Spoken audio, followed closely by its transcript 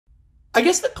I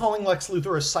guess that calling Lex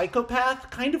Luthor a psychopath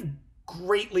kind of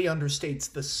greatly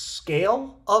understates the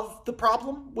scale of the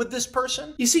problem with this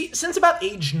person. You see, since about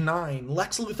age 9,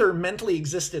 Lex Luthor mentally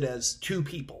existed as two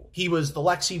people. He was the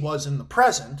Lex he was in the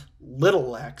present, little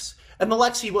Lex, and the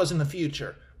Lex he was in the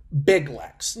future, big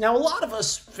Lex. Now, a lot of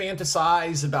us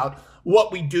fantasize about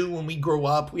what we do when we grow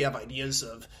up. We have ideas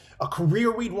of a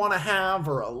career we'd want to have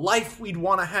or a life we'd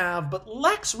want to have, but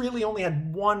Lex really only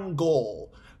had one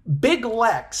goal. Big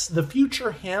Lex, the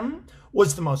future him,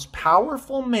 was the most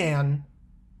powerful man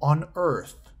on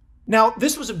Earth. Now,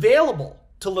 this was available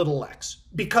to little Lex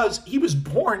because he was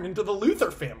born into the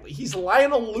Luthor family. He's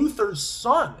Lionel Luthor's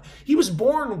son. He was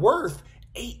born worth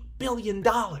 $8 billion.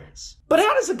 But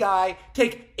how does a guy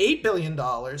take $8 billion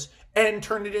and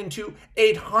turn it into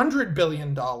 $800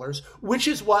 billion, which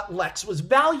is what Lex was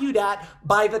valued at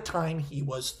by the time he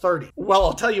was 30? Well,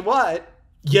 I'll tell you what.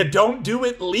 You don't do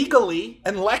it legally,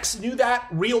 and Lex knew that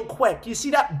real quick. You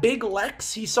see that big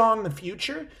Lex he saw in the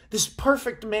future? This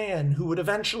perfect man who would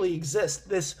eventually exist,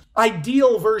 this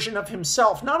ideal version of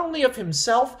himself, not only of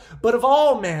himself, but of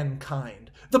all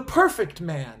mankind. The perfect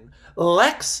man,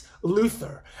 Lex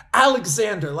Luthor,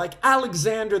 Alexander, like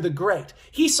Alexander the Great.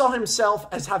 He saw himself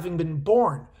as having been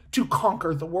born to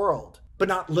conquer the world, but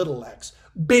not little Lex.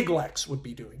 Big Lex would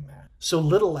be doing that. So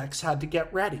little Lex had to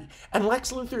get ready. And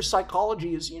Lex Luthor's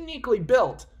psychology is uniquely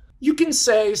built. You can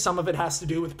say some of it has to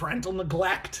do with parental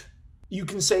neglect. You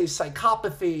can say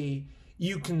psychopathy.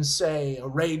 You can say a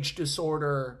rage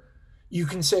disorder. You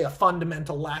can say a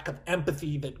fundamental lack of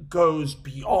empathy that goes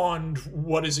beyond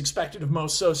what is expected of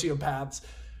most sociopaths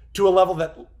to a level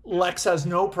that Lex has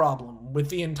no problem with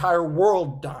the entire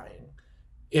world dying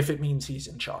if it means he's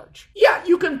in charge. Yeah,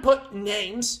 you can put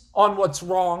names on what's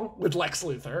wrong with Lex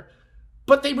Luthor,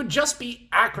 but they would just be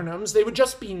acronyms. They would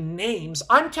just be names.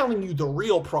 I'm telling you the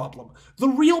real problem. The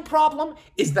real problem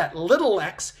is that little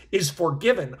Lex is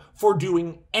forgiven for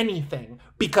doing anything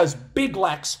because big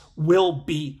Lex will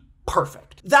be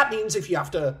perfect. That means if you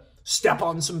have to step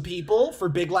on some people for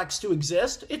big Lex to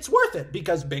exist, it's worth it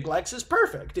because big Lex is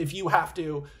perfect. If you have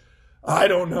to, I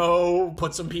don't know,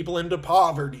 put some people into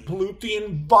poverty, pollute the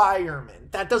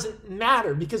environment, that doesn't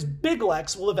matter because big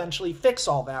Lex will eventually fix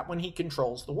all that when he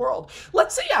controls the world.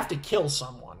 Let's say you have to kill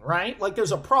someone, right? Like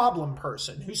there's a problem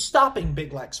person who's stopping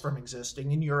big Lex from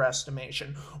existing in your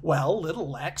estimation. Well,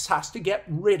 little Lex has to get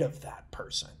rid of that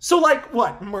person. So like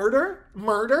what? Murder?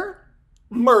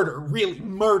 Really,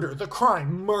 murder, the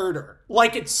crime, murder.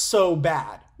 Like it's so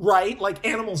bad, right? Like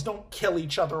animals don't kill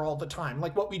each other all the time.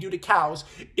 Like what we do to cows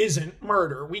isn't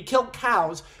murder. We kill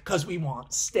cows because we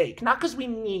want steak. Not because we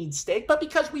need steak, but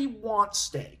because we want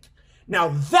steak. Now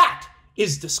that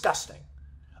is disgusting.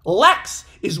 Lex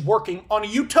is working on a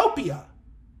utopia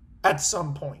at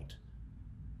some point.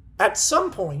 At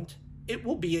some point, it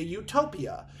will be a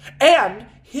utopia, and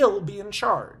he'll be in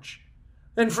charge.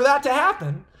 And for that to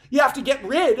happen, you have to get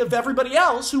rid of everybody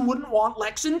else who wouldn't want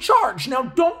Lex in charge. Now,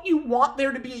 don't you want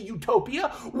there to be a utopia?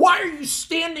 Why are you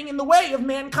standing in the way of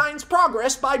mankind's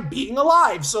progress by being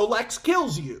alive so Lex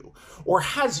kills you or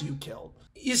has you killed?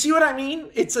 You see what I mean?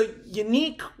 It's a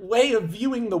unique way of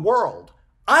viewing the world.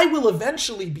 I will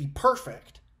eventually be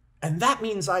perfect, and that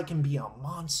means I can be a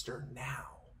monster now.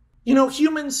 You know,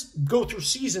 humans go through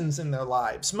seasons in their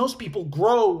lives. Most people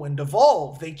grow and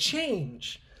evolve. They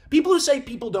change. People who say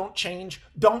people don't change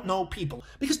don't know people,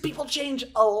 because people change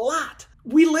a lot.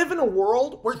 We live in a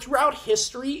world where throughout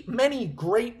history, many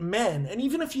great men and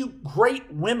even a few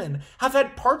great women have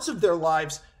had parts of their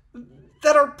lives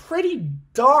that are pretty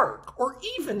dark or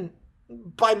even,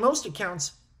 by most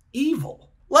accounts,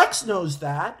 evil. Lex knows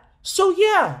that. So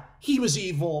yeah, he was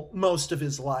evil most of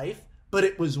his life, but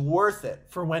it was worth it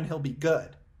for when he'll be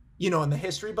good. You know, in the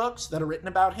history books that are written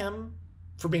about him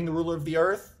for being the ruler of the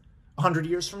earth, 100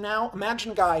 years from now,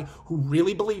 imagine a guy who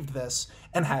really believed this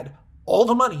and had all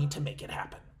the money to make it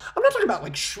happen. I'm not talking about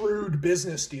like shrewd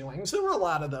business dealings. There were a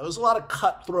lot of those, a lot of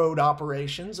cutthroat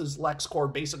operations as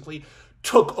LexCorp basically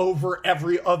took over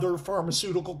every other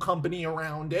pharmaceutical company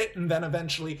around it and then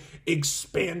eventually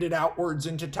expanded outwards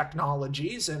into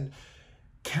technologies and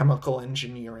chemical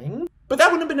engineering. But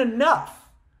that wouldn't have been enough.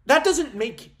 That doesn't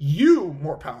make you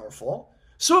more powerful.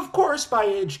 So, of course, by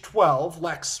age 12,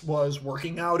 Lex was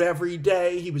working out every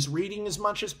day. He was reading as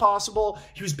much as possible.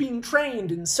 He was being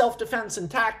trained in self-defense and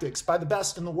tactics by the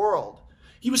best in the world.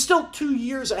 He was still 2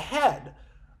 years ahead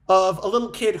of a little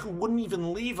kid who wouldn't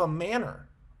even leave a manor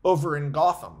over in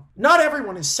Gotham. Not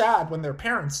everyone is sad when their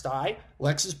parents die.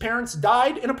 Lex's parents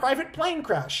died in a private plane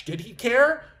crash. Did he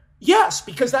care? Yes,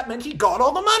 because that meant he got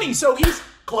all the money, so he's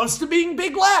close to being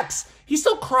Big Lex. He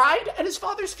still cried at his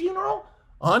father's funeral?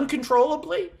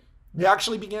 Uncontrollably? He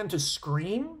actually began to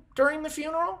scream during the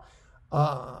funeral,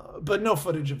 but no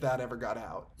footage of that ever got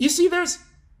out. You see,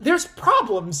 there's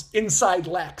problems inside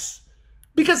Lex,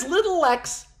 because little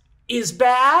Lex is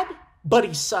bad, but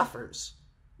he suffers.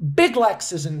 Big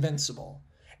Lex is invincible,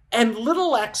 and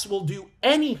little Lex will do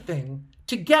anything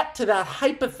to get to that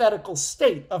hypothetical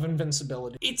state of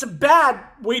invincibility. It's a bad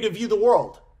way to view the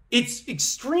world. It's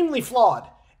extremely flawed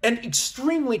and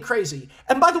extremely crazy.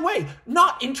 And by the way,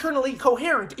 not internally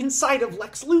coherent inside of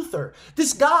Lex Luthor.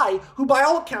 This guy, who by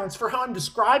all accounts, for how I'm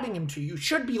describing him to you,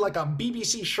 should be like a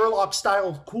BBC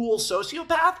Sherlock-style cool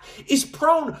sociopath, is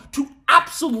prone to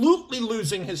absolutely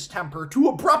losing his temper, to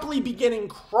abruptly beginning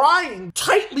crying,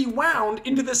 tightly wound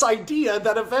into this idea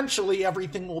that eventually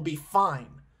everything will be fine.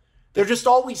 There just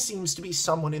always seems to be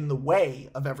someone in the way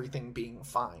of everything being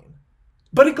fine.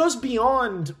 But it goes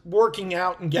beyond working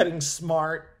out and getting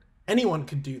smart. Anyone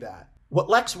could do that. What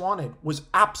Lex wanted was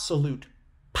absolute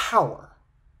power.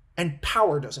 And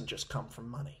power doesn't just come from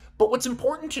money. But what's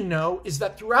important to know is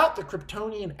that throughout the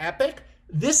Kryptonian epic,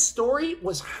 this story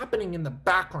was happening in the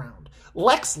background.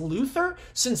 Lex Luthor,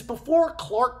 since before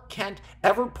Clark Kent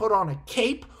ever put on a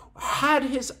cape, had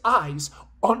his eyes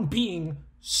on being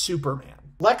Superman.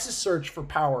 Lex's search for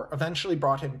power eventually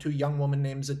brought him to a young woman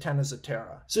named Zatanna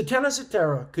Zatara. Zatanna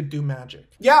Zatara could do magic.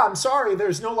 Yeah, I'm sorry,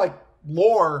 there's no,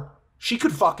 lore. She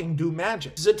could fucking do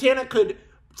magic. Zatanna could,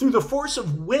 through the force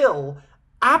of will,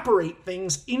 apparate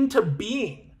things into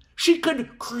being. She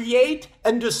could create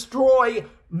and destroy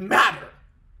matter.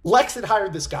 Lex had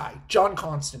hired this guy, John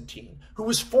Constantine, who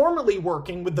was formerly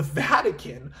working with the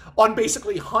Vatican on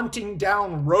basically hunting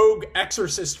down rogue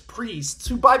exorcist priests,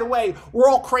 who, by the way, were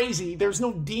all crazy. There's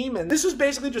no demon. This was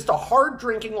basically just a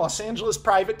hard-drinking Los Angeles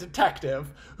private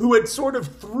detective who had sort of,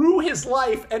 through his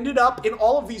life, ended up in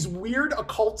all of these weird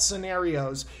occult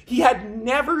scenarios. He had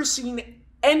never seen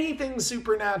anything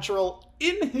supernatural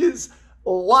in his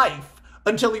life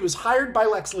until he was hired by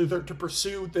Lex Luthor to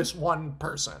pursue this one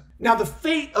person. Now, the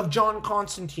fate of John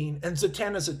Constantine and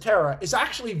Zatanna Zatara is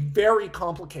actually very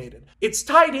complicated. It's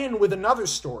tied in with another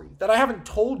story that I haven't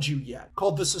told you yet,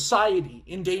 called The Society,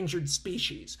 Endangered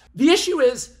Species. The issue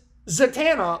is,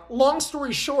 Zatanna, long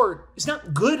story short, is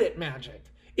not good at magic.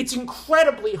 It's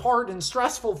incredibly hard and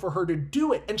stressful for her to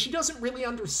do it, and she doesn't really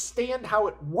understand how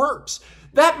it works.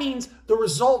 That means the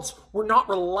results were not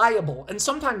reliable and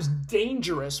sometimes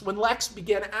dangerous when Lex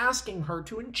began asking her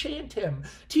to enchant him,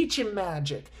 teach him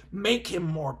magic, make him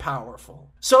more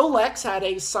powerful. So Lex had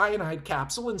a cyanide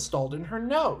capsule installed in her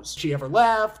nose. If she ever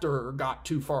left or got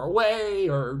too far away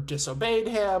or disobeyed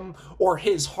him or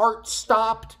his heart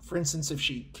stopped, for instance, if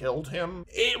she killed him,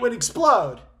 it would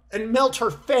explode and melt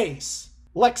her face.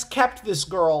 Lex kept this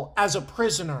girl as a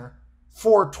prisoner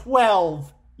for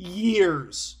 12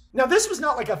 years. Now, this was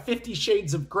not like a 50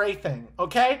 Shades of Grey thing,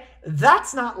 okay?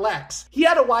 That's not Lex. He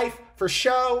had a wife for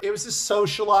show. It was a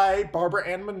socialite, Barbara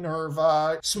Ann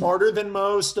Minerva, smarter than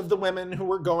most of the women who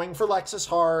were going for Lex's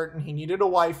heart, and he needed a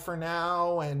wife for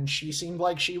now, and she seemed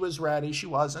like she was ready. She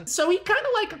wasn't. So he kind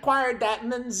of acquired that,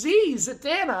 and then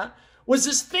Zatanna was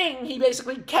this thing he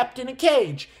basically kept in a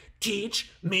cage. Teach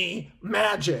me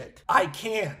magic. I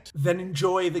can't. Then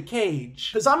enjoy the cage.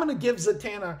 Because I'm going to give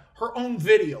Zatanna her own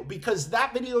video, because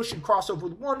that video should cross over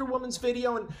with Wonder Woman's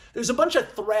video, and there's a bunch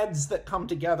of threads that come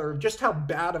together of just how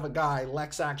bad of a guy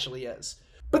Lex actually is.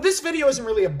 But this video isn't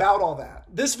really about all that.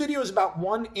 This video is about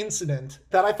one incident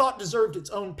that I thought deserved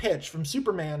its own pitch from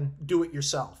Superman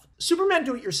Do-It-Yourself. Superman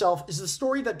Do-It-Yourself is the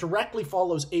story that directly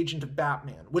follows Agent of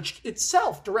Batman, which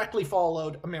itself directly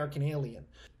followed American Alien.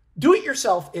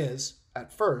 Do-It-Yourself is,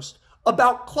 at first,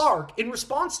 about Clark in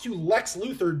response to Lex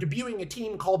Luthor debuting a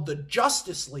team called the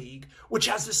Justice League, which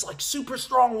has this super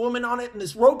strong woman on it and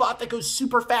this robot that goes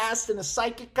super fast and a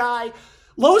psychic guy.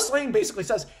 Lois Lane basically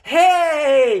says,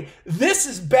 hey, this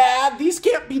is bad. These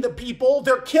can't be the people.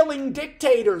 They're killing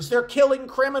dictators. They're killing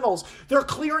criminals. They're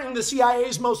clearing the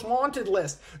CIA's most wanted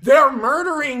list. They're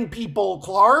murdering people,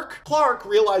 Clark. Clark,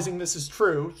 realizing this is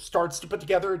true, starts to put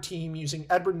together a team using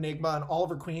Edward Nygma and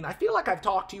Oliver Queen. I feel like I've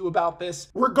talked to you about this.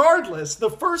 Regardless, the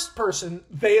first person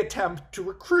they attempt to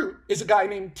recruit is a guy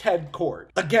named Ted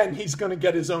Cord. Again, he's going to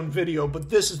get his own video, but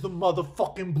this is the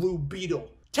motherfucking Blue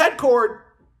Beetle. Ted Cord,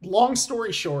 long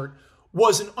story short,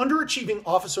 was an underachieving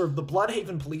officer of the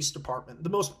Bloodhaven Police Department, the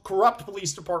most corrupt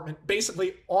police department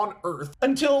basically on Earth,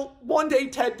 until one day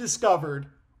Ted discovered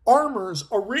armors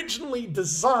originally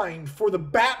designed for the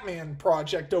Batman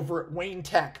project over at Wayne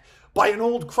Tech by an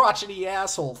old crotchety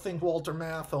asshole, think Walter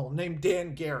Matthau, named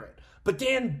Dan Garrett. But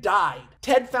Dan died.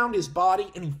 Ted found his body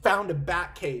and he found a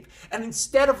Batcave. And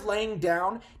instead of laying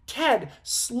down, Ted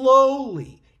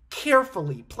slowly,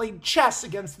 carefully played chess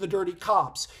against the dirty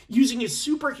cops, using his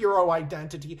superhero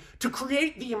identity to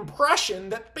create the impression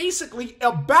that basically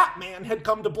a Batman had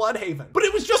come to Bloodhaven. But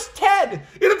it was just Ted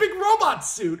in a big robot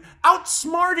suit,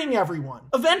 outsmarting everyone.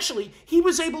 Eventually, he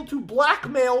was able to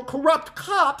blackmail corrupt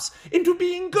cops into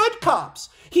being good cops.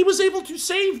 He was able to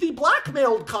save the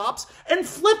blackmailed cops and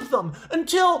flip them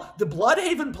until the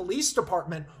Bloodhaven Police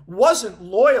Department wasn't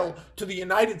loyal to the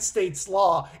United States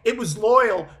law. It was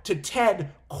loyal to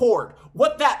Ted Kord.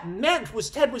 What that meant was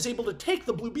Ted was able to take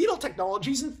the Blue Beetle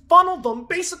technologies and funnel them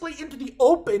basically into the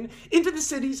open, into the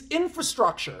city's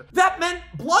infrastructure. That meant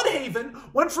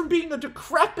Bloodhaven went from being a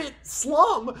decrepit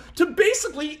slum to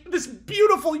basically this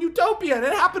beautiful utopia, and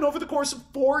it happened over the course of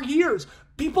 4 years.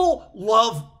 People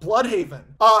love Bloodhaven.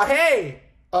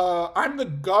 I'm the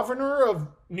governor of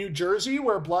New Jersey,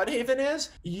 where Bloodhaven is.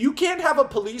 You can't have a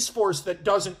police force that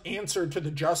doesn't answer to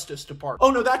the Justice Department.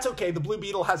 Oh, no, that's okay. The Blue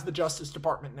Beetle has the Justice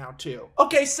Department now, too.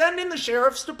 Okay, send in the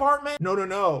Sheriff's Department.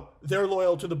 No. They're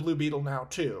loyal to the Blue Beetle now,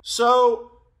 too.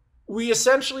 So, we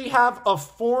essentially have a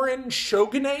foreign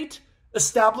shogunate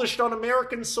established on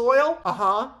American soil.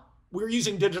 We're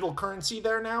using digital currency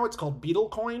there now. It's called Beetle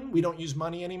coin. We don't use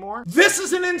money anymore. This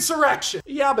is an insurrection!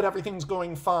 Yeah, but everything's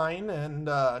going fine, and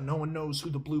no one knows who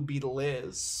the Blue Beetle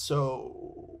is,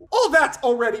 so... All that's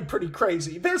already pretty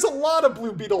crazy. There's a lot of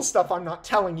Blue Beetle stuff I'm not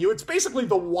telling you. It's basically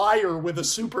The Wire with a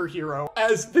superhero,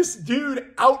 as this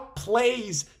dude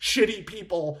outplays shitty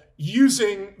people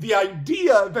using the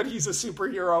idea that he's a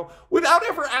superhero without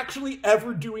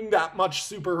ever doing that much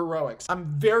superheroics. I'm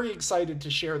very excited to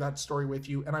share that story with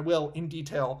you, and I will in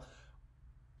detail,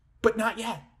 but not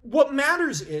yet. What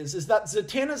matters is that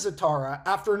Zatanna Zatara,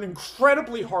 after an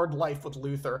incredibly hard life with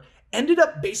Luthor, ended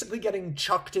up basically getting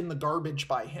chucked in the garbage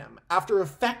by him after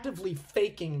effectively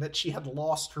faking that she had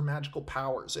lost her magical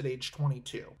powers at age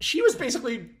 22. She was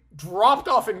basically dropped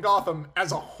off in Gotham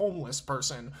as a homeless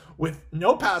person with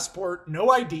no passport,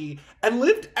 no ID, and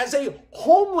lived as a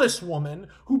homeless woman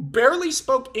who barely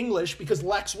spoke English because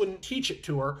Lex wouldn't teach it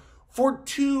to her for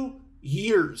 2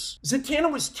 years.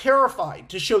 Zatanna was terrified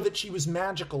to show that she was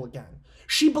magical again.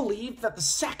 She believed that the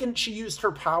second she used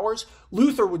her powers,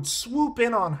 Luthor would swoop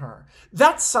in on her.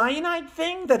 That cyanide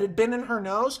thing that had been in her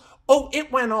nose,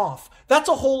 it went off. That's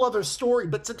a whole other story,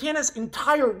 but Zatanna's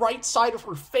entire right side of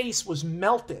her face was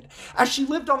melted. As she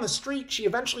lived on the street, she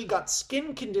eventually got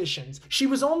skin conditions. She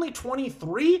was only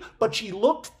 23, but she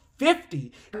looked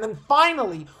 50. And then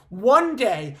finally, one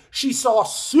day, she saw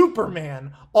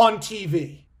Superman on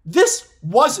TV. This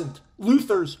wasn't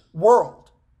Luthor's world.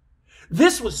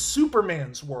 This was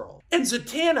Superman's world. And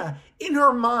Zatanna, in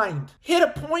her mind, hit a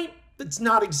point that's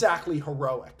not exactly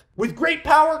heroic. With great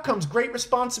power comes great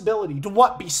responsibility. To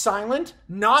what, be silent?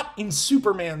 Not in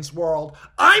Superman's world.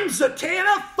 I'm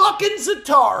Zatanna fucking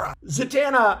Zatara.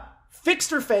 Zatanna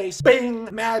fixed her face, bing,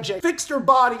 magic. Fixed her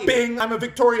body, bing, I'm a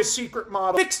Victoria's Secret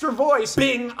model. Fixed her voice,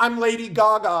 bing, I'm Lady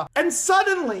Gaga. And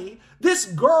suddenly, this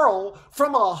girl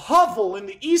from a hovel in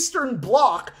the Eastern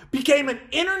Bloc became an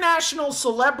international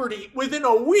celebrity within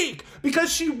a week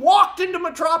because she walked into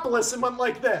Metropolis and went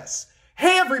like this.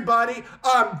 Hey everybody,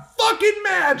 I'm fucking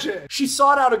magic! She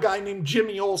sought out a guy named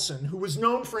Jimmy Olsen, who was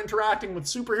known for interacting with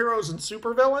superheroes and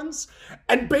supervillains,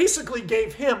 and basically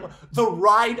gave him the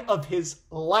ride of his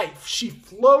life. She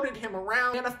floated him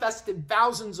around, manifested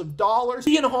thousands of dollars.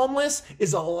 Being homeless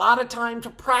is a lot of time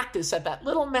to practice at that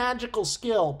little magical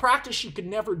skill. Practice she could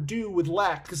never do with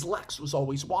Lex, because Lex was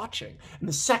always watching. And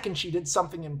the second she did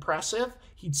something impressive,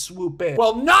 he'd swoop in.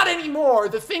 Well, not anymore.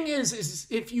 The thing is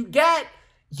if you get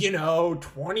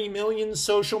 20 million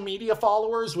social media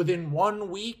followers within 1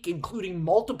 week, including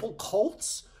multiple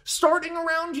cults starting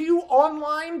around you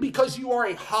online because you are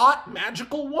a hot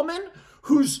magical woman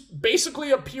who's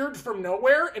basically appeared from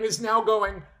nowhere and is now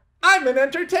going, I'm an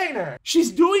entertainer.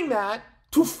 She's doing that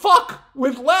to fuck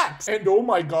with Lex. And oh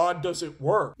my God, does it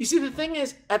work? You see, the thing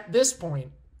is, at this point,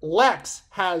 Lex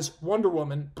has Wonder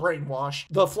Woman brainwashed,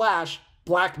 The Flash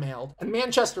blackmailed, and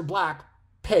Manchester Black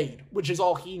paid, which is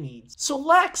all he needs. So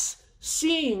Lex,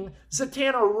 seeing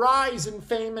Zatanna rise in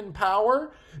fame and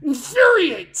power,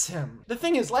 infuriates him. The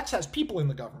thing is, Lex has people in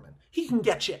the government. He can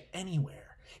get you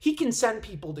anywhere. He can send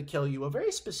people to kill you, a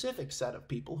very specific set of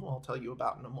people who I'll tell you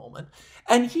about in a moment,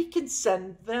 and he can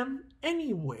send them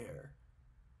anywhere.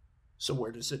 So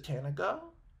where does Zatanna go?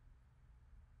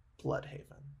 Bloodhaven.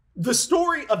 The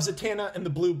story of Zatanna and the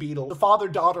Blue Beetle, the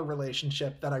father-daughter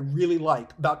relationship that I really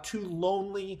like, about two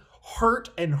lonely, hurt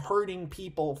and hurting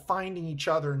people finding each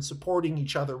other and supporting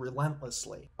each other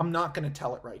relentlessly. I'm not going to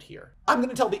tell it right here. I'm going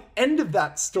to tell the end of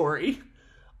that story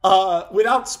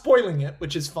without spoiling it,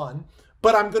 which is fun.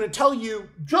 But I'm going to tell you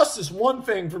just this one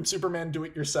thing from Superman Do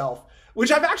It Yourself,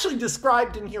 which I've actually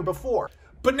described in here before.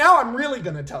 But now I'm really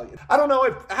going to tell you. I don't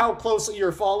know how closely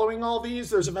you're following all these.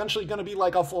 There's eventually going to be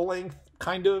like a full-length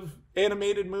kind of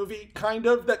animated movie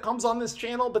that comes on this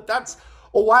channel, but that's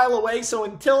a while away. So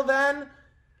until then,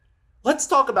 let's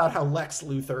talk about how Lex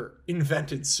Luthor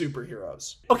invented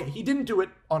superheroes. Okay, he didn't do it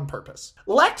on purpose.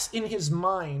 Lex, in his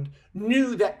mind,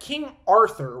 knew that King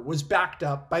Arthur was backed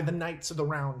up by the Knights of the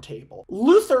Round Table.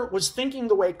 Luthor was thinking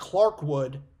the way Clark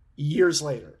would years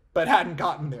later, but hadn't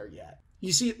gotten there yet.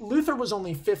 You see, Luthor was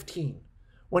only 15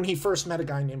 when he first met a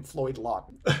guy named Floyd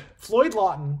Lawton. Floyd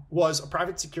Lawton was a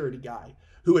private security guy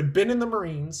who had been in the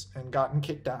Marines and gotten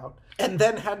kicked out, and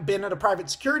then had been at a private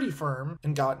security firm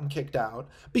and gotten kicked out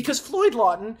because Floyd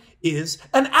Lawton is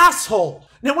an asshole.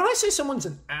 Now, when I say someone's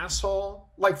an asshole,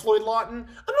 like Floyd Lawton,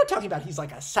 I'm not talking about he's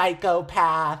like a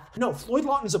psychopath. No, Floyd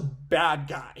Lawton's a bad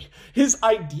guy. His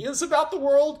ideas about the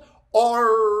world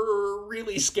are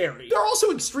really scary. They're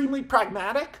also extremely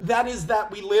pragmatic. That is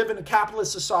that we live in a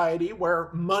capitalist society where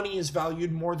money is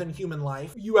valued more than human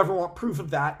life. You ever want proof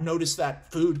of that? Notice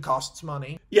that food costs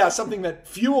money. Yeah, something that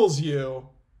fuels you.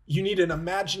 You need an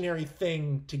imaginary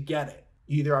thing to get it.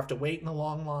 You either have to wait in a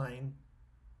long line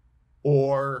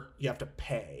or you have to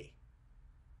pay.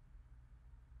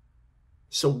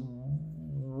 So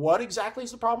what exactly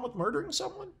is the problem with murdering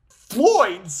someone?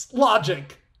 Floyd's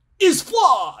logic is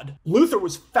flawed. Luthor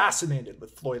was fascinated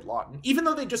with Floyd Lawton, even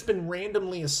though they'd just been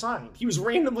randomly assigned. He was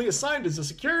randomly assigned as a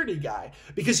security guy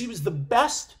because he was the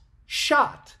best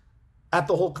shot at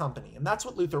the whole company. And that's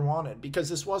what Luthor wanted, because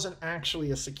this wasn't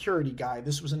actually a security guy.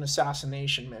 This was an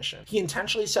assassination mission. He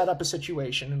intentionally set up a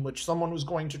situation in which someone was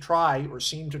going to try, or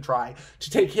seem to try, to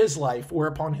take his life,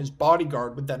 whereupon his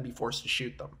bodyguard would then be forced to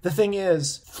shoot them. The thing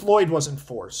is, Floyd wasn't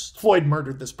forced. Floyd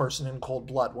murdered this person in cold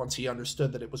blood once he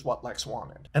understood that it was what Lex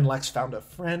wanted. And Lex found a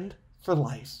friend for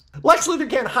life. Lex Luthor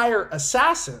can't hire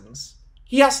assassins.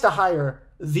 He has to hire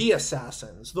the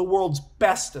assassins, the world's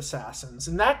best assassins.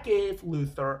 And that gave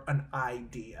Luthor an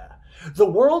idea. The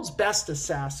world's best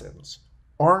assassins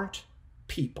aren't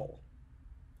people.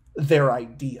 They're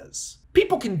ideas.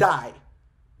 People can die.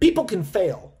 People can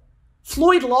fail.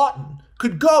 Floyd Lawton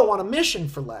could go on a mission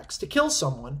for Lex to kill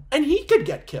someone, and he could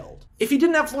get killed. If he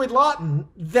didn't have Floyd Lawton,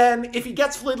 then if he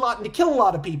gets Floyd Lawton to kill a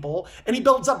lot of people, and he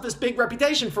builds up this big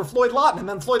reputation for Floyd Lawton, and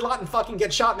then Floyd Lawton fucking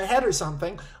gets shot in the head or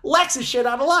something, Lex is shit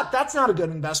out of luck. That's not a good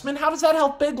investment. How does that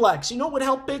help Big Lex? You know what would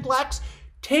help Big Lex?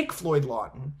 Take Floyd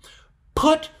Lawton,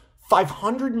 put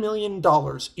 $500 million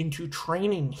into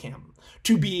training him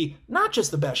to be not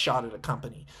just the best shot at a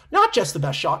company, not just the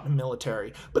best shot in the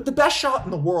military, but the best shot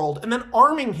in the world, and then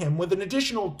arming him with an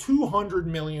additional $200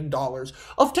 million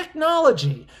of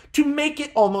technology to make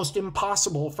it almost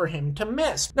impossible for him to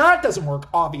miss. Now, that doesn't work,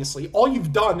 obviously. All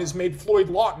you've done is made Floyd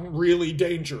Lawton really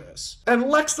dangerous. And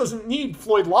Lex doesn't need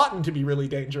Floyd Lawton to be really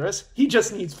dangerous. He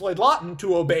just needs Floyd Lawton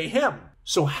to obey him.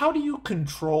 So how do you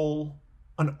control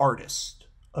an artist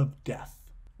of death?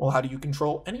 Well, how do you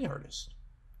control any artist?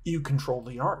 You control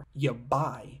the art. You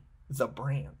buy the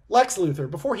brand. Lex Luthor,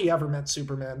 before he ever met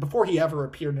Superman, before he ever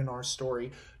appeared in our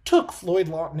story, took Floyd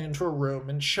Lawton into a room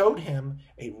and showed him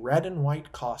a red and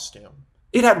white costume.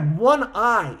 It had one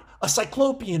eye, a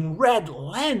cyclopean red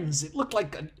lens. It looked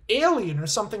like an alien or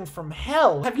something from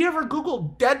hell. Have you ever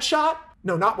Googled Deadshot?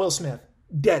 No, not Will Smith.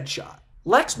 Deadshot.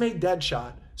 Lex made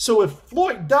Deadshot, so if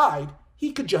Floyd died,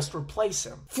 he could just replace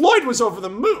him. Floyd was over the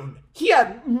moon. He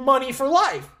had money for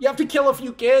life. You have to kill a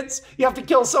few kids. You have to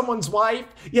kill someone's wife.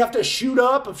 You have to shoot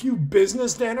up a few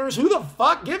business dinners. Who the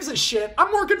fuck gives a shit?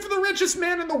 I'm working for the richest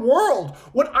man in the world.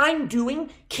 What I'm doing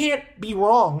can't be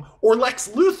wrong, or Lex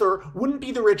Luthor wouldn't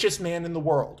be the richest man in the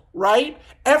world, right?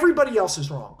 Everybody else is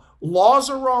wrong.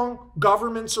 Laws are wrong.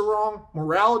 Governments are wrong.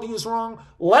 Morality is wrong.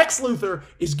 Lex Luthor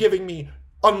is giving me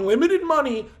unlimited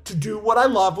money to do what I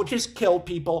love, which is kill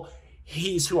people.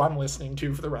 He's who I'm listening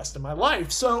to for the rest of my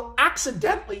life. So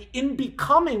accidentally, in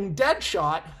becoming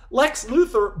Deadshot, Lex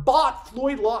Luthor bought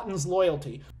Floyd Lawton's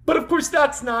loyalty. But of course,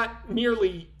 that's not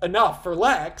nearly enough for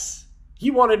Lex. He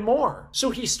wanted more. So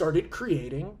he started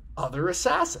creating other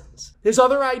assassins. His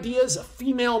other idea is a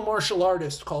female martial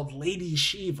artist called Lady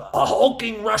Shiva, a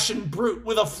hulking Russian brute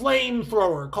with a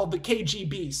flamethrower called the KG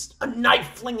Beast, a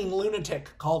knife-flinging lunatic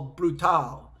called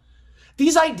Brutal.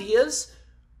 These ideas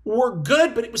were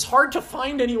good, but it was hard to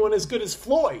find anyone as good as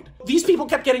Floyd. These people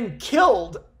kept getting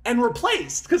killed and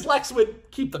replaced because Lex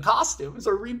would keep the costumes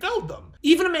or rebuild them.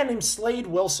 Even a man named Slade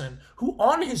Wilson, who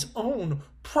on his own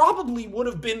probably would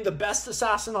have been the best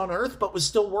assassin on Earth but was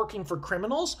still working for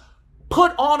criminals,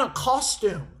 put on a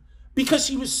costume because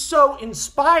he was so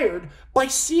inspired by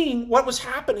seeing what was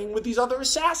happening with these other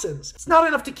assassins. It's not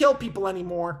enough to kill people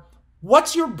anymore.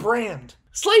 What's your brand?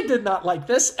 Slade did not like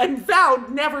this and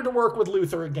vowed never to work with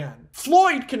Luthor again.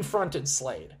 Floyd confronted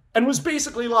Slade and was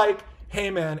basically like, hey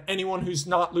man, anyone who's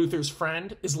not Luthor's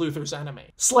friend is Luthor's enemy.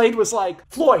 Slade was like,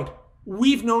 Floyd,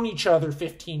 we've known each other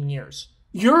 15 years.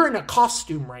 You're in a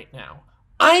costume right now.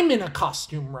 I'm in a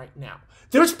costume right now.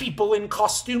 There's people in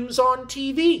costumes on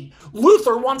TV.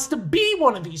 Luthor wants to be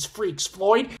one of these freaks,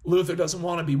 Floyd. Luthor doesn't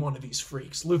want to be one of these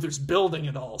freaks. Luthor's building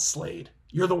it all, Slade.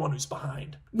 You're the one who's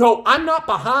behind. No, I'm not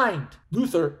behind.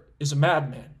 Luthor is a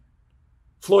madman.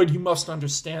 Floyd, you must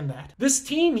understand that. This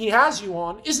team he has you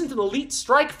on isn't an elite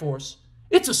strike force.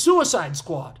 It's a suicide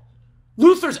squad.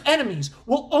 Luthor's enemies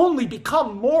will only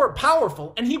become more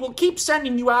powerful, and he will keep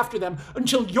sending you after them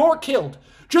until you're killed.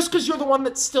 Just because you're the one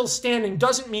that's still standing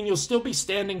doesn't mean you'll still be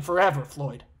standing forever,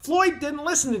 Floyd. Floyd didn't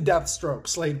listen to Deathstroke,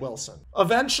 Slade Wilson.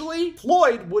 Eventually,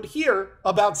 Floyd would hear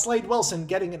about Slade Wilson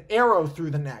getting an arrow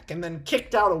through the neck and then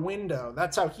kicked out a window.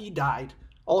 That's how he died.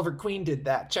 Oliver Queen did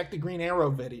that. Check the Green Arrow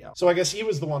video. So I guess he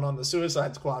was the one on the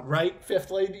Suicide Squad, right?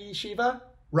 5th Lady Shiva?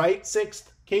 Right?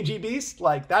 6th KG Beast?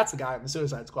 Like, that's the guy on the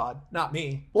Suicide Squad, not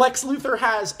me. Lex Luthor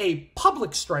has a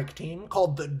public strike team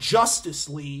called the Justice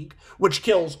League, which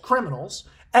kills criminals.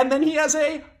 And then he has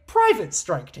a private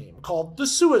strike team called the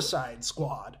Suicide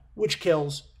Squad, which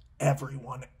kills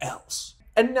everyone else.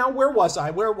 And now where was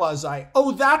I?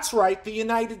 Oh, that's right. The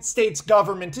United States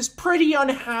government is pretty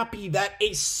unhappy that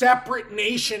a separate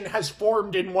nation has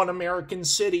formed in one American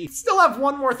city. Still have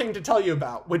one more thing to tell you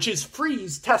about, which is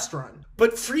Free's test run.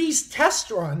 But Free's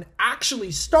test run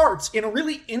actually starts in a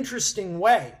really interesting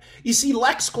way. You see,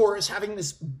 LexCorp is having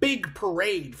this big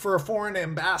parade for a foreign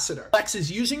ambassador. Lex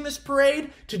is using this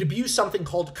parade to debut something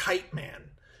called Kite Man.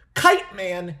 Kite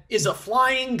Man is a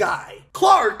flying guy.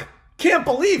 Clark can't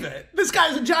believe it. This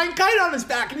guy's a giant kite on his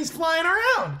back and he's flying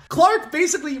around. Clark,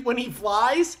 basically, when he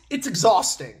flies, it's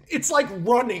exhausting. It's like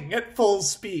running at full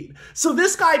speed. So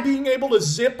this guy being able to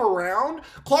zip around,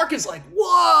 Clark is like,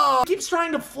 whoa! He keeps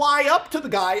trying to fly up to the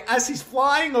guy as he's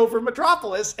flying over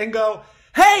Metropolis and go,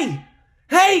 hey,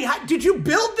 did you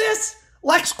build this?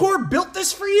 LexCorp built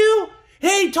this for you?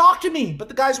 Hey, talk to me. But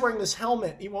the guy's wearing this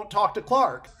helmet. He won't talk to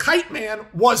Clark. Kite Man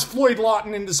was Floyd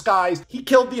Lawton in disguise. He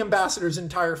killed the ambassador's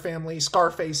entire family,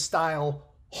 Scarface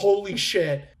style. Holy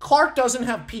shit. Clark doesn't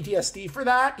have PTSD for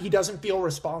that. He doesn't feel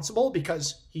responsible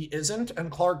because he isn't.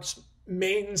 And Clark's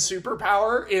main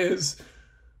superpower is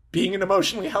being an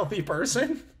emotionally healthy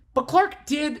person. But Clark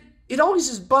did, it always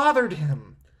has bothered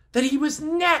him that he was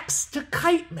next to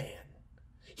Kite Man.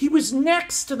 He was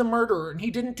next to the murderer and he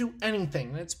didn't do anything.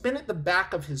 And it's been at the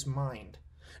back of his mind.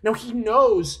 Now, he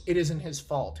knows it isn't his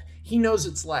fault. He knows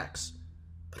it's Lex.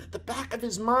 But at the back of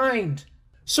his mind.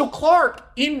 So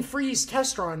Clark, in Free's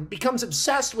test run, becomes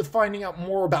obsessed with finding out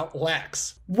more about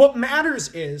Lex. What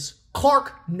matters is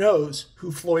Clark knows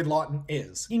who Floyd Lawton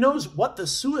is. He knows what the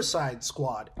Suicide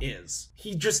Squad is.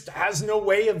 He just has no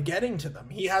way of getting to them.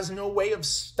 He has no way of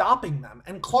stopping them.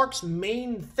 And Clark's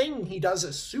main thing he does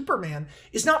as Superman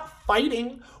is not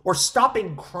fighting or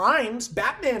stopping crimes.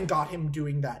 Batman got him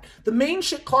doing that. The main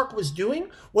shit Clark was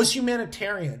doing was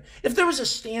humanitarian. If there was a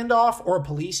standoff or a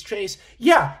police chase,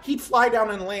 yeah, he'd fly down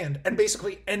and land and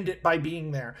basically end it by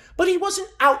being there. But he wasn't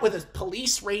out with a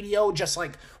police radio just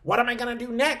like, what am I gonna do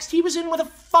next? He was in with a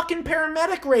fucking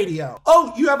paramedic radio.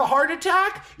 Oh, you have a heart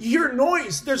attack? You hear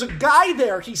noise. There's a guy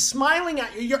there. He's smiling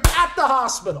at you. You're at the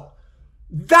hospital.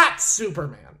 That's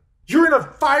Superman. You're in a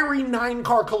fiery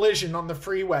 9-car collision on the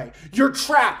freeway. You're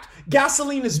trapped.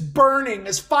 Gasoline is burning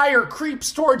as fire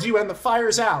creeps towards you and the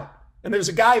fire's out. And there's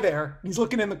a guy there. He's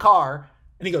looking in the car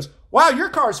and he goes, wow, your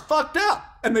car's fucked up.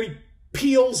 And then he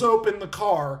peels open the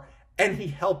car and he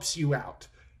helps you out.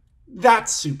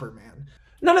 That's Superman.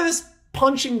 None of this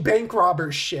punching bank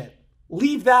robbers shit.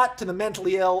 Leave that to the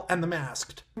mentally ill and the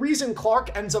masked. The reason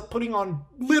Clark ends up putting on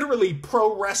literally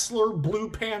pro wrestler blue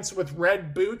pants with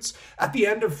red boots at the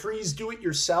end of Free's Do It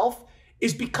Yourself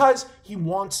is because he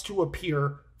wants to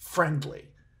appear friendly.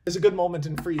 There's a good moment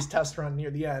in Free's test run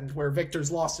near the end where Victor's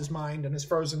lost his mind and has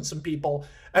frozen some people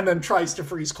and then tries to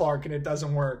freeze Clark and it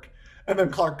doesn't work. And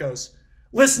then Clark goes,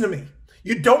 listen to me.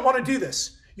 You don't want to do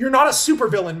this. You're not a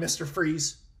supervillain, Mr.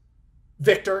 Freeze.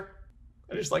 Victor.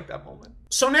 I just like that moment.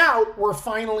 So now we're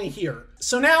finally here.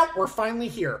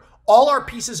 All our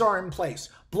pieces are in place.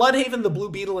 Bloodhaven, the Blue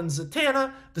Beetle, and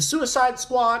Zatanna, the Suicide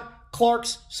Squad,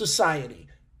 Clark's Society.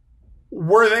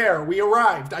 We're there. We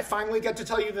arrived. I finally get to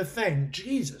tell you the thing.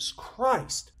 Jesus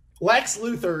Christ. Lex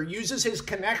Luthor uses his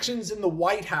connections in the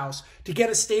White House to get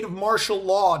a state of martial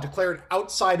law declared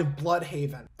outside of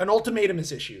Bloodhaven. An ultimatum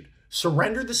is issued.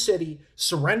 Surrender the city,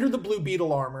 surrender the Blue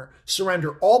Beetle armor,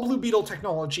 surrender all Blue Beetle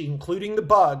technology, including the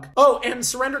bug. Oh, and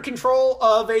surrender control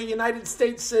of a United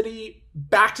States city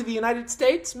back to the United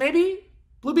States, maybe?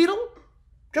 Blue Beetle?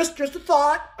 Just a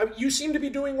thought. You seem to be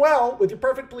doing well with your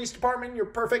perfect police department, your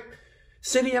perfect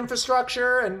city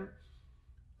infrastructure, and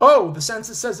oh, the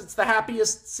census says it's the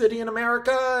happiest city in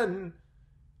America, and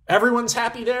everyone's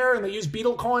happy there, and they use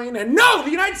Beetle coin, and no,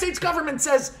 the United States government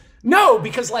says no,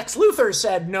 because Lex Luthor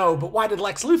said no. But why did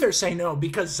Lex Luthor say no?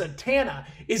 Because Zatanna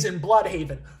is in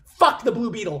Bloodhaven. Fuck the Blue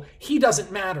Beetle. He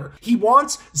doesn't matter. He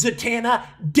wants Zatanna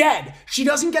dead. She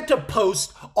doesn't get to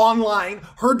post online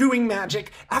her doing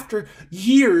magic after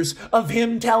years of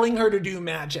him telling her to do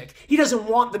magic. He doesn't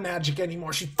want the magic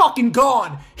anymore. She's fucking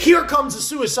gone. Here comes the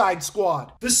Suicide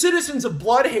Squad. The citizens of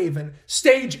Bloodhaven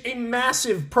stage a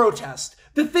massive protest.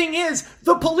 The thing is,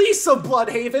 the police of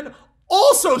Bloodhaven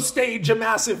also stage a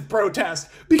massive protest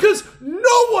because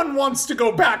no one wants to go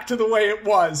back to the way it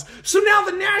was. So now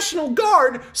the National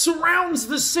Guard surrounds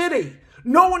the city.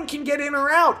 No one can get in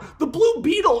or out. The Blue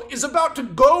Beetle is about to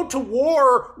go to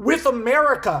war with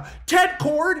America. Ted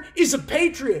Kord is a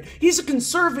patriot. He's a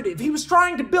conservative. He was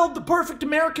trying to build the perfect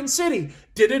American city.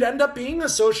 Did it end up being a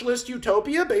socialist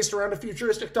utopia based around a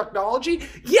futuristic technology?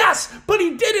 Yes, but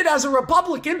he did it as a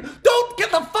Republican. Don't get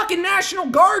the fucking National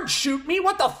Guard shoot me.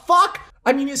 What the fuck?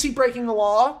 I mean, is he breaking the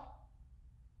law?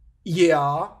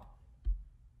 Yeah.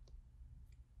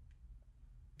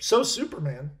 So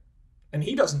Superman. And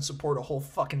he doesn't support a whole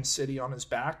fucking city on his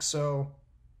back, so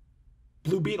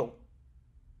Blue Beetle.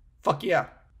 Fuck yeah.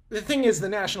 The thing is, the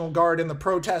National Guard and the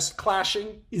protest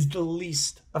clashing is the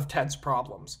least of Ted's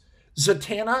problems.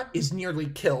 Zatanna is nearly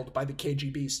killed by the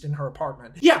KG Beast in her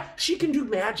apartment. Yeah, she can do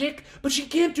magic, but she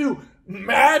can't do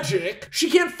magic. She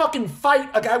can't fucking fight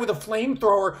a guy with a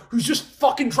flamethrower who's just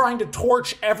fucking trying to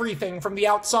torch everything from the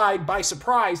outside by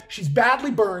surprise. She's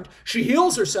badly burned. She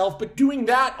heals herself, but doing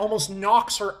that almost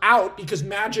knocks her out because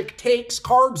magic takes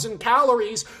carbs and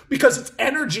calories because it's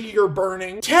energy you're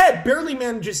burning. Ted barely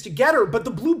manages to get her, but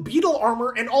the Blue Beetle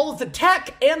armor and all of the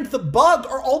tech and the bug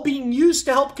are all being used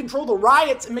to help control the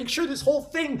riots and make sure this whole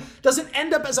thing doesn't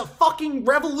end up as a fucking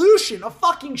revolution, a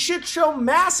fucking shit show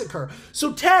massacre.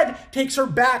 So Ted takes her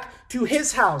back to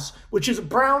his house, which is a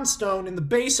brownstone in the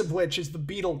base of which is the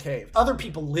Beetle Cave. Other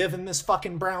people live in this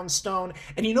fucking brownstone,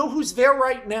 and you know who's there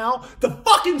right now? The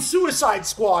fucking Suicide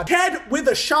Squad. Ted with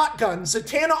a shotgun,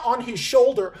 Zatanna on his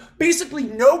shoulder, basically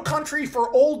No Country for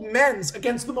Old Men's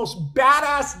against the most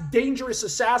badass, dangerous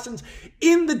assassins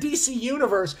in the DC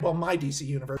universe. Well, my DC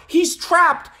universe. He's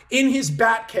trapped in his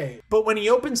Batcave, but when he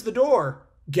opens the door,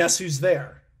 guess who's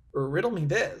there? Riddle me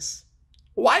this.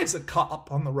 Why is a cop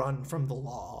on the run from the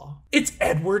law? It's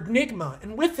Edward Nygma,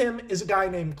 and with him is a guy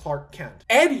named Clark Kent.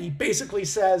 Eddie basically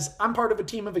says, I'm part of a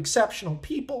team of exceptional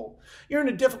people. You're in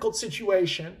a difficult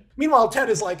situation. Meanwhile, Ted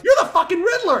is like, you're the fucking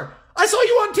Riddler! I saw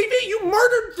you on TV! You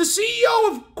murdered the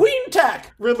CEO of Queen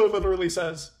Tech! Riddler literally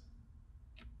says,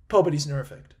 Pobody's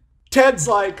nerfed. Ted's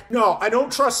like, no, I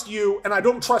don't trust you, and I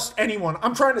don't trust anyone.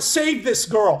 I'm trying to save this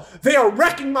girl. They are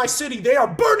wrecking my city. They are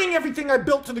burning everything I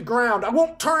built to the ground. I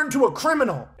won't turn to a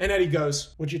criminal. And Eddie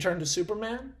goes, would you turn to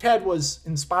Superman? Ted was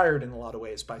inspired in a lot of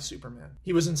ways by Superman.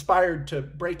 He was inspired to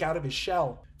break out of his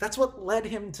shell. That's what led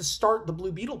him to start the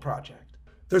Blue Beetle Project.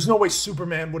 There's no way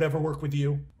Superman would ever work with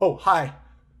you. Oh, hi.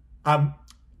 I'm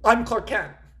Clark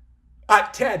Kent.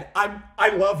 Ted, I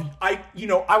love you.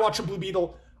 I watch a Blue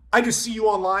Beetle. I just see you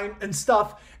online and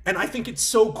stuff, and I think it's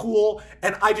so cool,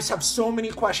 and I just have so many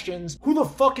questions. Who the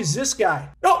fuck is this guy?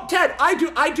 No, Ted, I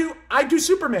do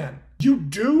Superman. You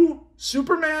do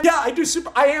Superman? Yeah, I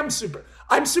am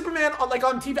I'm Superman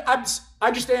on TV. I'm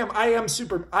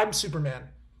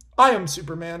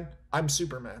Superman. I'm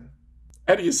Superman.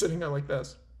 Eddie is sitting there like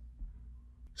this.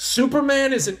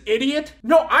 Superman is an idiot?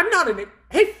 No, I'm not an idiot.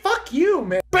 Hey, fuck you,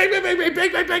 man. Bang, bang, bang, bang,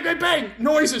 bang, bang, bang, bang, bang.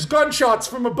 Noises, gunshots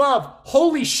from above.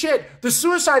 Holy shit, the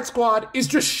Suicide Squad is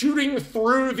just shooting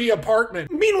through the apartment.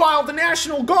 Meanwhile, the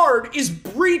National Guard is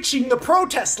breaching the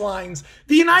protest lines.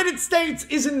 The United States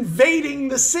is invading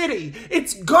the city.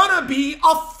 It's gonna be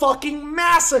a fucking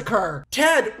massacre.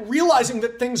 Ted, realizing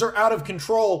that things are out of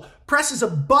control, presses a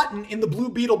button in the Blue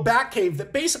Beetle Batcave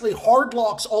that basically hard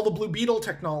locks all the Blue Beetle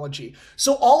technology.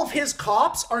 So all of his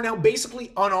cops are now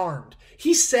basically unarmed.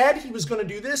 He said he was going to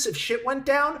do this if shit went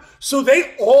down, so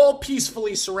they all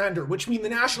peacefully surrender, which means the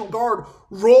National Guard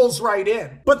rolls right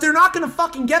in. But they're not going to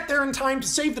fucking get there in time to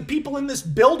save the people in this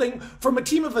building from a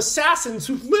team of assassins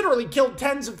who've literally killed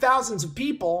tens of thousands of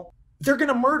people. They're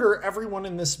gonna murder everyone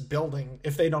in this building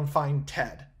if they don't find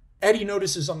Ted. Eddie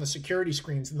notices on the security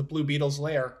screens in the Blue Beetle's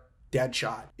lair,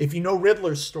 Deadshot. If you know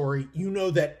Riddler's story, you know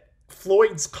that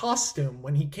Floyd's costume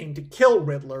when he came to kill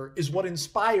Riddler is what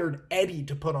inspired Eddie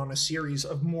to put on a series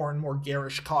of more and more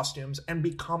garish costumes and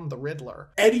become the Riddler.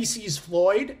 Eddie sees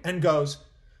Floyd and goes,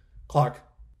 Clark.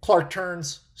 Clark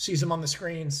turns, sees him on the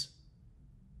screens.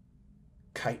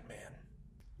 Kite Man.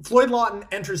 Floyd Lawton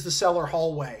enters the cellar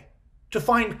hallway to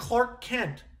find Clark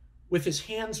Kent with his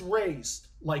hands raised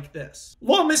like this.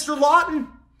 Well, Mr. Lawton,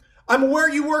 I'm aware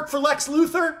you work for Lex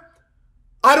Luthor.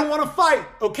 I don't want to fight,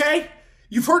 okay?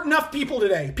 You've hurt enough people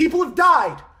today. People have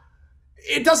died.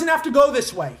 It doesn't have to go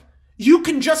this way. You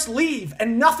can just leave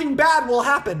and nothing bad will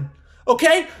happen,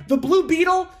 okay? The Blue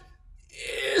Beetle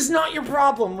is not your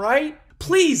problem, right?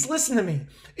 Please listen to me.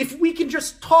 If we can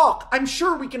just talk, I'm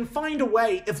sure we can find a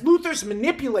way. If Luthor's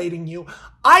manipulating you,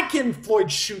 I can...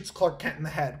 Floyd shoots Clark Kent in the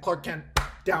head. Clark Kent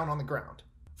down on the ground.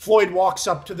 Floyd walks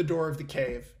up to the door of the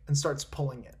cave and starts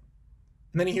pulling it.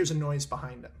 And then he hears a noise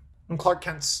behind him. And Clark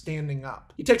Kent's standing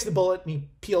up. He takes the bullet and he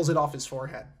peels it off his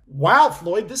forehead. Wow,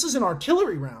 Floyd, this is an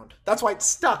artillery round. That's why it's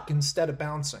stuck instead of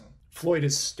bouncing. Floyd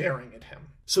is staring at him.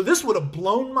 So this would have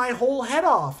blown my whole head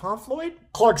off, huh, Floyd?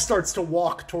 Clark starts to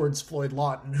walk towards Floyd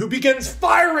Lawton, who begins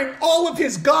firing all of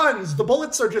his guns. The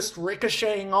bullets are just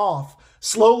ricocheting off,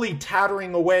 slowly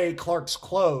tattering away Clark's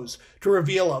clothes to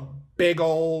reveal a big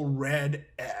ol' red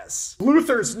S.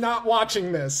 Luthor's not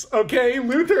watching this, okay?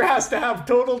 Luthor has to have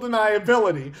total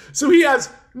deniability, so he has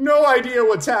no idea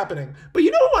what's happening. But you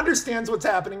know who understands what's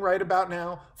happening right about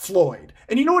now? Floyd.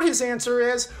 And you know what his answer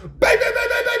is? Bang, bang, bang,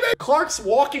 bang, bang, bang. Clark's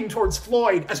walking towards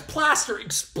Floyd as plaster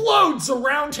explodes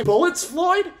around him. Bullets,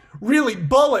 Floyd? Really,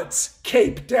 bullets.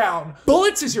 Cape down.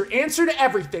 Bullets is your answer to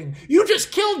everything. You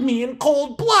just killed me in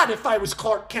cold blood if I was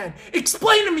Clark Kent.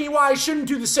 Explain to me why I shouldn't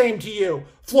do the same to you.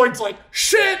 Floyd's like,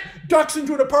 shit! Ducks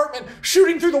into an apartment,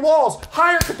 shooting through the walls,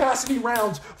 higher capacity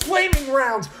rounds, flaming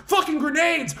rounds, fucking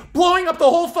grenades, blowing up the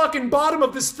whole fucking bottom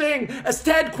of this thing as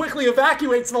Ted quickly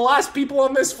evacuates the last people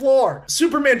on this floor.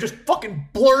 Superman just fucking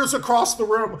blurs across the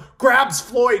room, grabs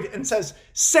Floyd and says,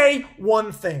 say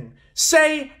one thing.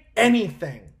 Say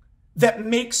anything that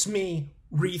makes me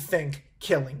rethink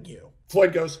killing you.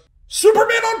 Floyd goes,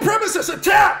 Superman on premises,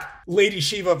 attack! Lady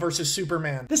Shiva versus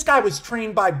Superman. This guy was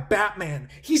trained by Batman.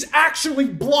 He's actually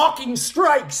blocking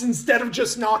strikes instead of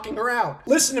just knocking her out.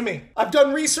 Listen to me. I've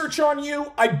done research on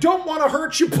you. I don't want to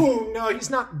hurt you. Boom. No,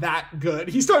 he's not that good.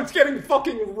 He starts getting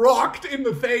fucking rocked in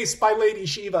the face by Lady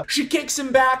Shiva. She kicks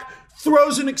him back,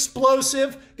 throws an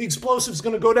explosive. The explosive's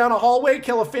gonna go down a hallway,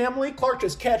 kill a family. Clark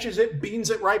just catches it, beams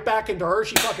it right back into her.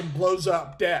 She fucking blows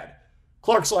up, dead.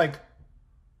 Clark's like...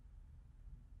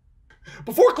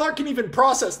 Before Clark can even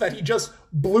process that he just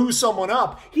blew someone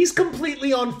up, he's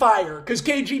completely on fire because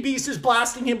KG Beast is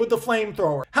blasting him with the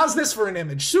flamethrower. How's this for an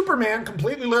image? Superman,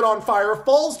 completely lit on fire,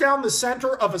 falls down the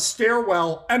center of a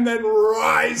stairwell and then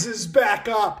rises back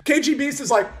up. KG Beast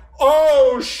is like,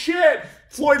 oh shit!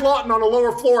 Floyd Lawton on a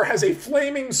lower floor has a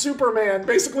flaming Superman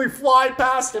basically fly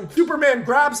past him. Superman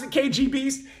grabs the KG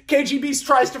Beast. KG Beast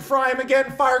tries to fry him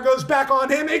again. Fire goes back on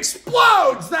him.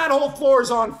 Explodes! That whole floor is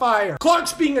on fire.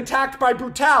 Clark's being attacked by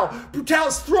Brutal.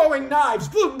 Brutal's throwing knives.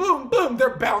 Boom, boom, boom.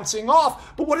 They're bouncing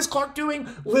off. But what is Clark doing?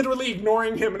 Literally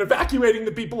ignoring him and evacuating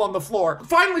the people on the floor.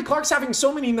 Finally, Clark's having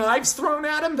so many knives thrown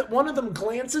at him that one of them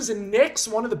glances and nicks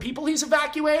one of the people he's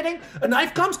evacuating. A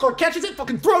knife comes. Clark catches it,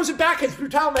 fucking throws it back, hits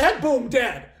Brutal in the head. Boom,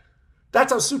 dead.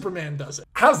 That's how Superman does it.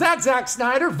 How's that, Zack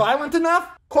Snyder? Violent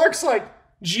enough? Clark's like,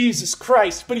 Jesus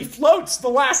Christ, but he floats the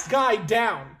last guy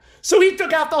down. So he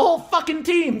took out the whole fucking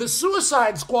team. The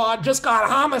Suicide Squad just got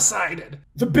homicided.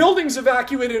 The building's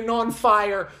evacuated and on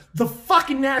fire. The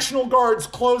fucking National Guard's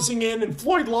closing in and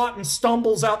Floyd Lawton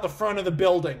stumbles out the front of the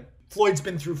building. Floyd's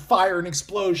been through fire and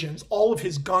explosions. All of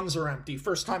his guns are empty.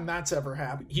 First time that's ever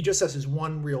happened. He just has his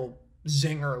one real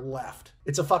zinger left.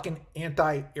 It's a fucking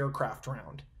anti-aircraft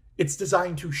round. It's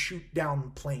designed to shoot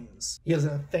down planes. He has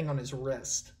a thing on his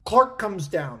wrist. Clark comes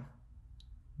down,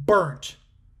 burnt,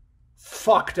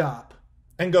 fucked up,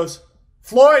 and goes,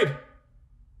 Floyd!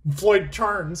 And Floyd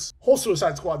turns. Whole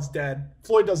Suicide Squad's dead.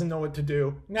 Floyd doesn't know what to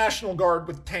do. National Guard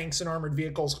with tanks and armored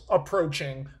vehicles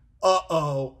approaching.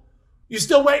 Uh-oh. You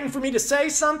still waiting for me to say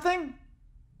something?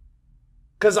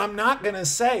 Because I'm not going to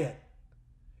say it.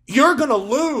 You're going to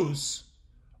lose.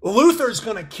 Luthor's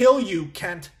going to kill you,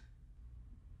 Kent.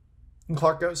 And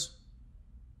Clark goes,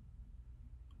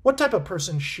 what type of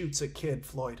person shoots a kid,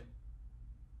 Floyd?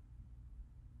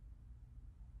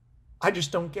 I just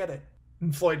don't get it.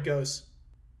 And Floyd goes,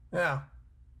 yeah.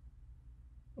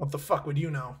 What the fuck would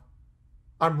you know?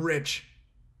 I'm rich.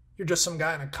 You're just some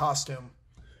guy in a costume.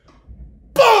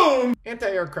 Boom!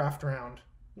 Anti-aircraft round.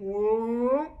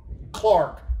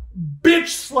 Clark bitch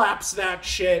slaps that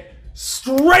shit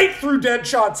straight through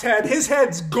Deadshot's head. His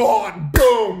head's gone.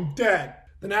 Boom! Dead.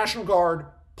 The National Guard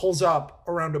pulls up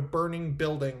around a burning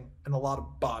building and a lot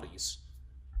of bodies.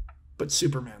 But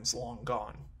Superman's long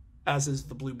gone, as is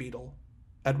the Blue Beetle,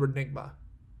 Edward Nygma,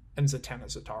 and Zatanna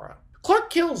Zatara. Clark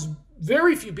kills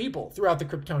very few people throughout the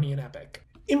Kryptonian epic.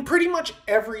 In pretty much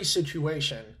every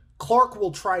situation, Clark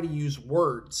will try to use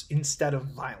words instead of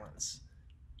violence.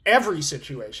 Every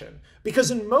situation. Because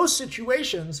in most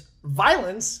situations,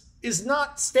 violence is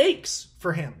not stakes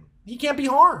for him. He can't be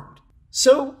harmed.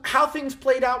 So how things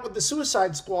played out with the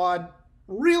Suicide Squad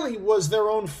really was their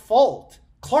own fault.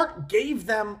 Clark gave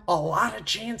them a lot of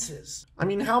chances. I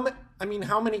mean, how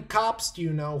many cops do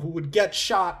you know who would get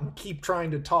shot and keep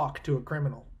trying to talk to a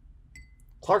criminal?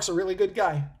 Clark's a really good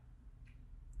guy.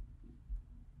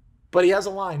 But he has a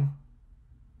line.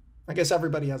 I guess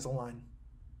everybody has a line.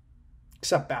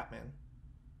 Except Batman.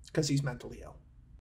 Because he's mentally ill.